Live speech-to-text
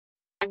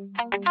Pull my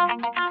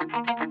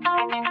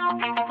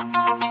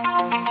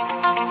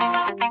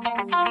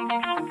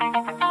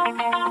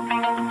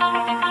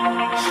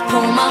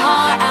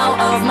heart out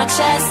of my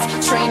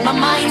chest, train my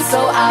mind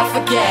so I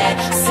forget.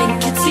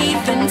 Sink your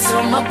teeth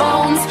into my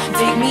bones,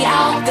 dig me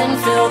out, then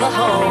fill the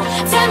hole.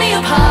 Tear me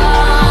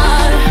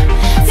apart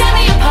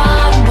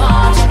and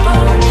watch it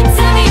burn.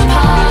 Tear me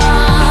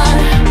apart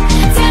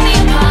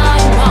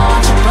and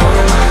watch it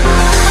burn.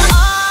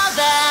 All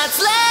that's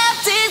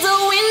left is a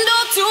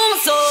window to my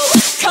soul.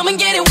 Come and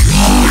get it.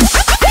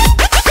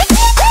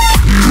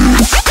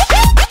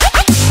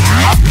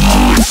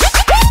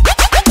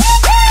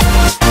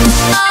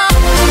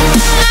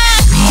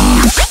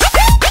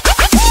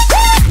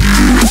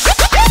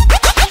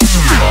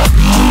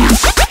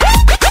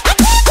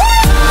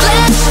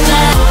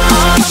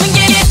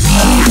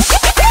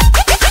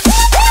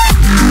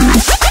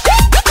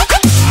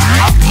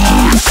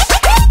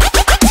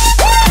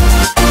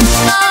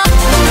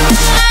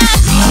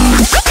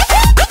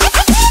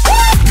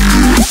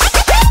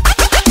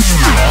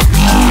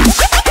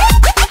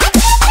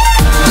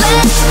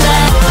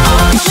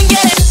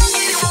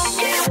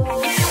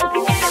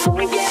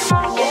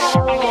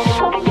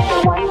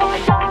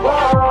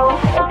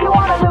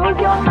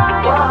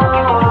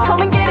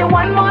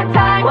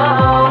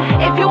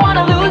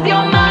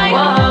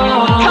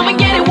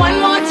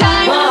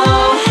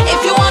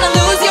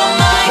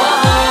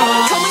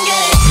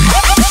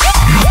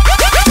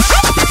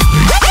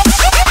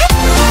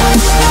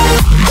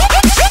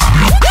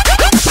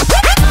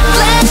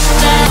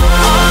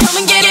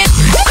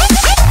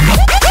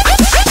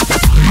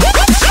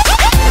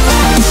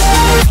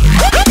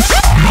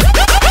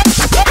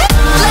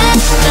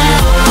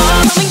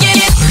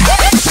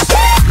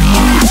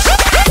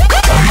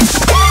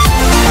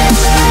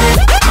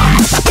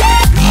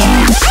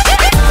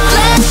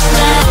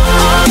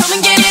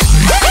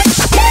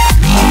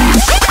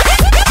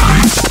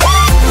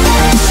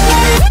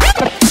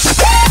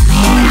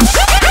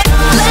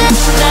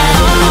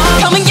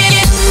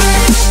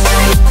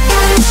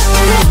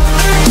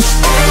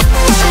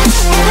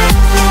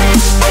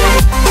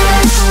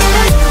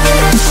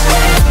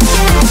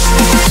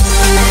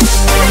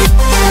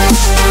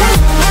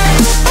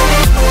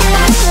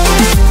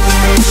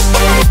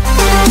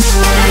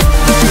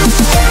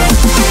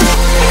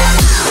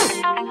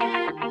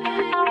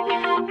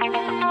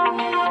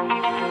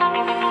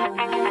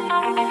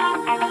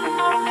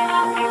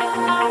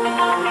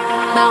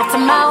 Mouth to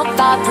mouth,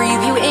 I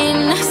breathe you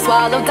in.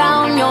 Swallow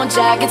down your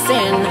jagged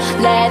sin.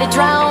 Let it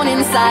drown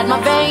inside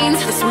my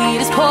veins. The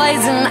sweetest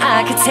poison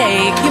I could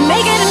take. You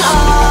make it an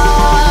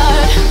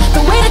art, the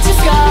way that you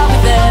scar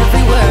with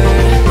every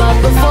word.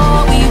 But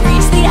before we